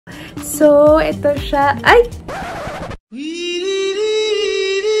So, ito siya. Ay!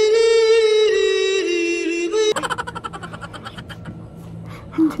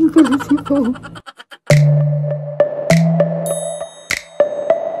 Hindi pala si Pao.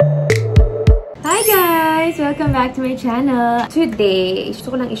 Hi guys! Welcome back to my channel. Today,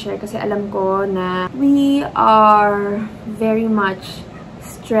 gusto ko lang i-share kasi alam ko na we are very much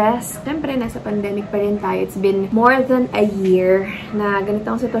stressed. Siyempre, nasa pandemic pa rin tayo. It's been more than a year na ganito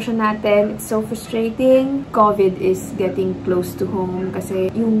ang sitwasyon natin. It's so frustrating. COVID is getting close to home kasi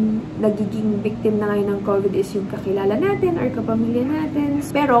yung nagiging victim na ngayon ng COVID is yung kakilala natin or kapamilya natin.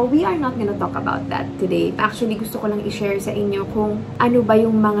 Pero we are not gonna talk about that today. Actually, gusto ko lang i-share sa inyo kung ano ba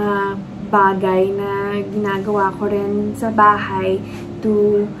yung mga bagay na ginagawa ko rin sa bahay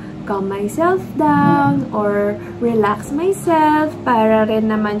to calm myself down or relax myself para rin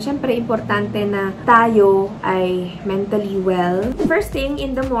naman, syempre, importante na tayo ay mentally well. First thing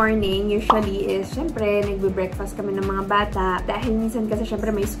in the morning, usually is, syempre, nagbe-breakfast kami ng mga bata. Dahil minsan kasi, syempre,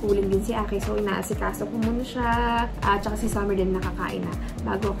 may schooling din si Aki, so inaasikaso ko muna siya. Tsaka si Summer din nakakain na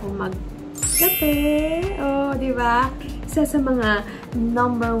bago ako mag-kape. Oh, diba? Isa sa mga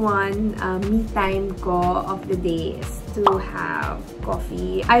number one me time ko of the day is to have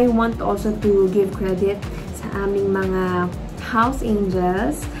coffee. I want also to give credit sa aming mga house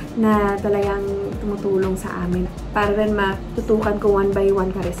angels na talagang tumutulong sa amin para rin matutukan ko one by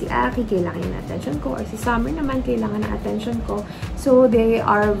one kasi si Aki, kailangan ng attention ko, or si Summer naman, kailangan ng attention ko. So, they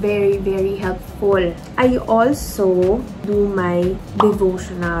are very, very helpful. I also do my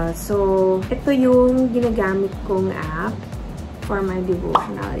devotional. So, ito yung ginagamit kong app for my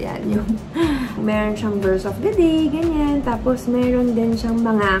devotional. Yan, yung meron siyang verse of the day, ganyan. Tapos, meron din siyang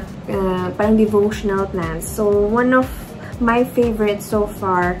mga parang devotional plans. So, one of my favorites so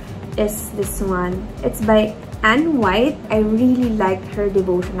far is this one. It's by Anne White. I really liked her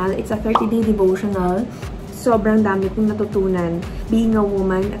devotional. It's a 30-day devotional. Sobrang dami kong natutunan being a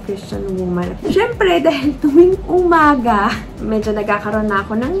woman, a Christian woman. Siyempre, dahil tuwing umaga, medyo nagkakaroon na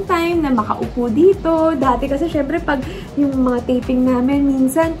ako ng time na makaupo dito. Dati kasi siyempre, pag yung mga taping namin,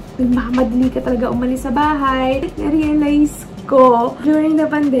 minsan, mamadali ka talaga umalis sa bahay. Na-realize ko, during the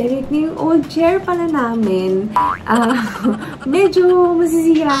pandemic, yung old chair pala namin, medyo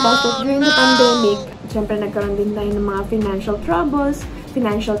masisira ako. So, during the pandemic, siyempre, nagkaroon din tayo ng mga financial troubles,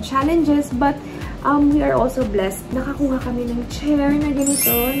 financial challenges, but we are also blessed. Nakakuha kami ng chair na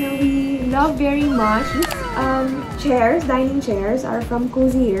ganito na we love very much. Chairs, dining chairs are from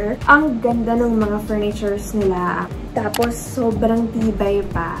Cozier. Ang ganda ng mga furnitures nila. Tapos, sobrang tibay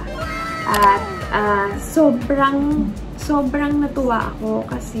pa. At sobrang natuwa ako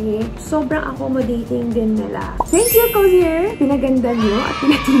kasi sobrang accommodating din nila. Thank you, Cozier! Pinaganda nyo at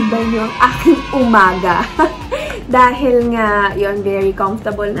pinatibay nyo ang aking umaga. Dahil nga, yun, very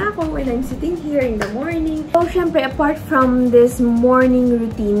comfortable na ako when I'm sitting here in the morning. So, syempre, apart from this morning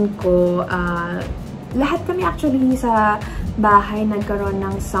routine ko, lahat kami actually sa bahay nagkaroon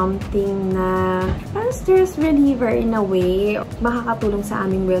ng something na parang stress reliever in a way. Makakatulong sa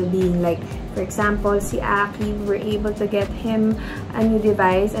aming well-being. Like, for example, si Aki, we were able to get him a new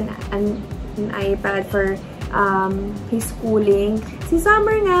device, an iPad for his schooling. Si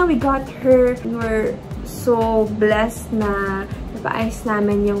Summer nga, we got her, we were so blessed na napaayos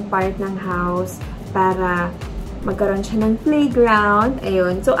namin yung part ng house para magkaroon siya ng playground.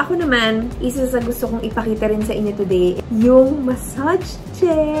 Ayun. So, ako naman, isa sa gusto kong ipakita rin sa inyo today, yung massage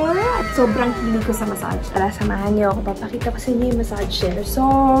chair. At sobrang hilig ko sa massage. Tara, samahan niyo ako. Papakita ko sa inyo yung massage chair.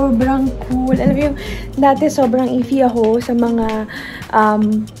 Sobrang cool. Alam mo yung, dati sobrang iffy ako sa mga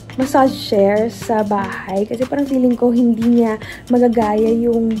massage chairs sa bahay. Kasi parang feeling ko hindi niya magagaya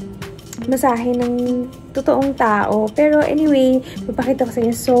yung masahe ng totoong tao. Pero anyway, papakita ko sa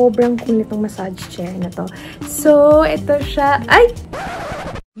inyo, sobrang cool nitong massage chair na to. So, ito siya. Ay!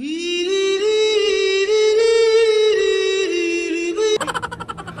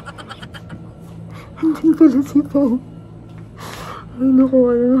 Hindi pala si Pao. Ay, naku,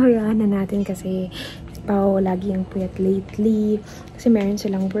 hayaan na natin kasi si Pao lagi yung puyat lately. Kasi meron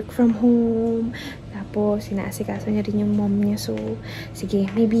silang work from home. Tapos, sinaasikaso niya rin yung mom niya. So, sige,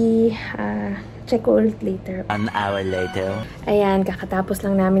 maybe check ko ulit later. 1 hour later. Ayan, kakatapos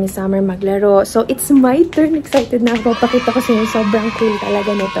lang namin ni Summer maglaro. So, it's my turn. Excited na ako. Pakita ko sa inyo. Sobrang cool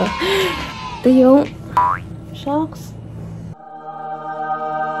talaga nito. Ito yung shocks.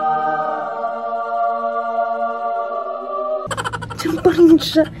 Diyan pa rin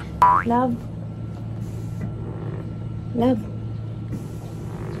siya. Love. Love.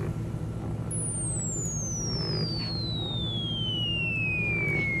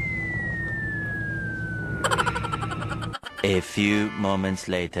 A A few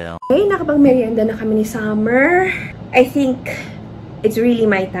moments later. Okay, nakapag-merienda na kami ni Summer. I think it's really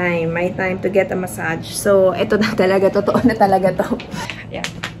my time. My time to get a massage. So, ito na talaga. Totoo na talaga to. Yeah.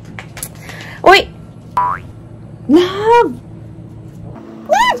 Uy! Love!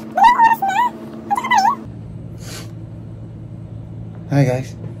 Love! Hi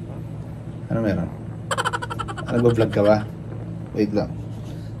guys. Ano meron? Nag-vlog ka ba? Wait lang.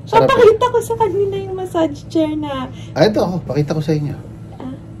 Papakita ko sa kanila yung massage chair na... Ito ako. Pakita ko sa inyo.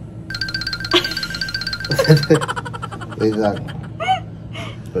 Wait lang.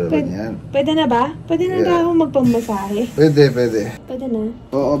 Pwede na ba? Pwede na ba akong magpamasahe? Pwede. Pwede na.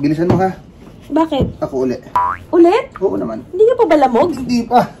 Oo, bilisan mo ha. Bakit? Ako uli. Ulit? Oo naman. Hindi ka pa ba lamog? Hindi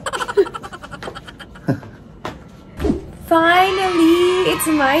pa. Finally, it's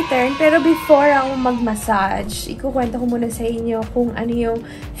my turn. Pero before ako mag-massage, ikukwento ko muna sa inyo kung ano yung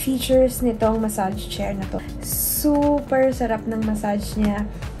features nitong massage chair na to. Super sarap ng massage niya.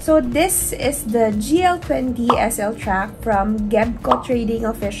 So, this is the GL20 SL Track from Gebco Trading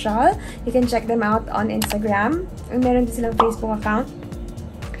Official. You can check them out on Instagram. Meron din silang Facebook account.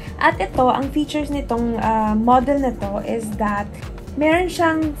 At ito, ang features nitong model na to is that meron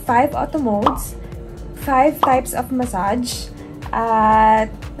siyang 5 auto modes, 5 types of massage, at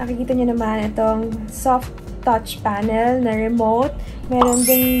nakikita nyo naman itong soft touch panel na remote. Meron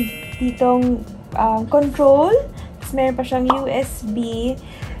din ditong control, meron pa siyang USB,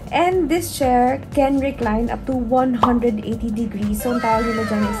 and this chair can recline up to 180 degrees. So, ang tawag nila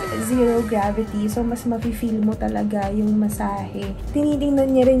dyan is zero gravity. So, mas mafe-feel mo talaga yung masahe.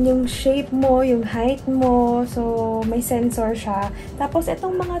 Tinitingnan niya rin yung shape mo, yung height mo. So, may sensor siya. Tapos,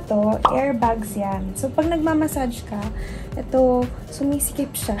 itong mga to, airbags yan. So, pag nagmamassage ka, ito,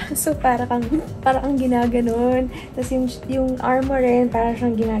 sumisikip siya. So, para kang ginaganon. Tapos, yung arm mo rin, para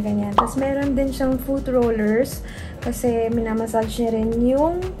siyang ginaganyan. Tapos, meron din siyang foot rollers. Kasi minamassage niya rin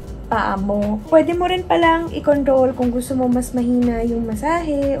yung paa mo. Pwede mo rin palang i-control kung gusto mo mas mahina yung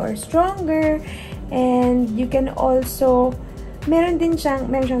masahe or stronger. And you can also, meron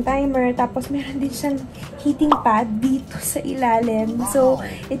siyang timer, tapos meron din siyang heating pad dito sa ilalim. So,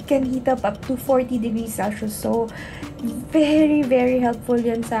 it can heat up to 40 degrees Celsius. So, very, very helpful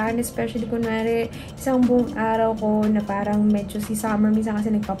yan sa akin. Especially kunwari, isang buong araw ko na parang medyo si Summer, minsan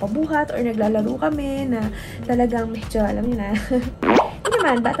kasi nagpapabuhat or naglalaro kami na talagang medyo, alam niyo na. Hindi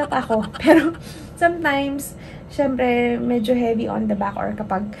naman, bata pa ako. Pero, sometimes, syempre, medyo heavy on the back or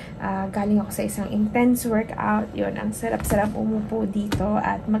kapag galing ako sa isang intense workout, yun, ang sarap-sarap umupo dito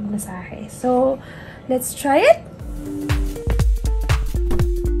at magmasahe. So, let's try it!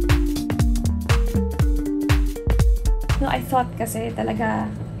 No, I thought kasi talaga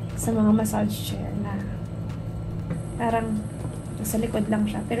sa mga massage chair na parang sa likod lang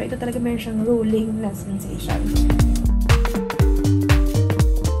siya. Pero ito talaga meron siyang rolling na sensation.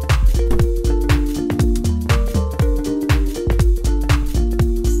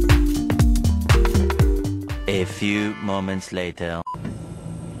 A few moments later.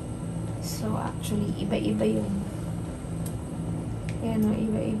 So, actually, iba-iba yung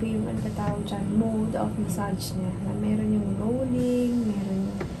iba-iba yung ano tawag dyan, mode of massage niya. Na meron yung rolling, meron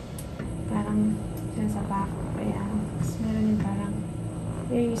yung parang dyan sa back. Kaya, meron yung parang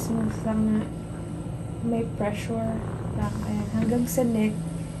very smooth lang na may pressure. Kaya, hanggang sa neck,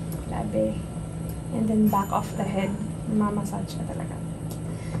 labi. And then back of the head, mamassage ka talaga.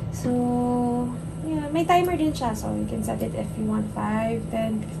 So, yeah, may timer din siya. So, you can set it if you want 5,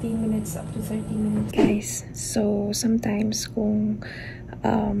 10, 15 minutes, up to 30 minutes. Guys, so sometimes kung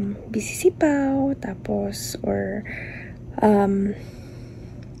busy si Pao, tapos, or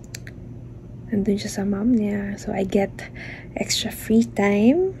nandun siya sa mom niya. So, I get extra free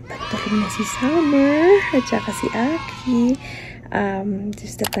time. Pagtulog na si Summer, at saka si Aki.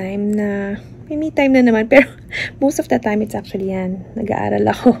 Just the time na, may me time na naman. Pero, most of the time, it's actually yan. Nag-aaral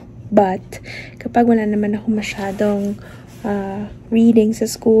ako. But, kapag wala naman ako masyadong reading sa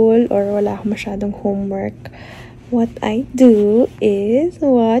school or wala ako masyadong homework, what I do is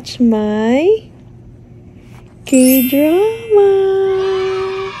watch my K-drama.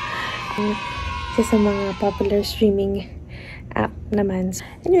 Isa sa mga popular streaming app naman.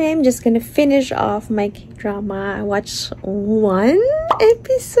 Anyway, I'm just gonna finish off my K-drama. I watched 1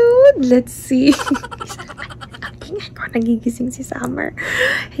 episode. Let's see. Ako nagigising si Summer.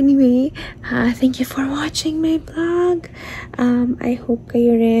 Anyway, thank you for watching my vlog. I hope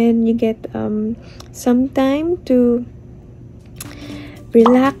kayo rin, you get some time to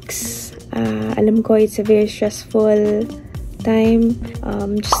relax. Alam ko it's a very stressful time.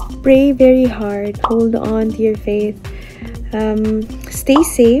 Just pray very hard. Hold on to your faith. Stay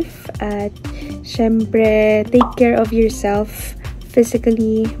safe. At syempre, take care of yourself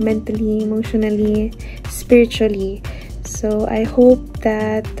physically, mentally, emotionally, spiritually. So I hope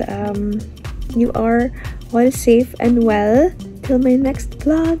that you are all safe and well till my next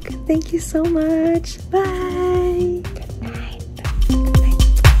vlog. Thank you so much. Bye!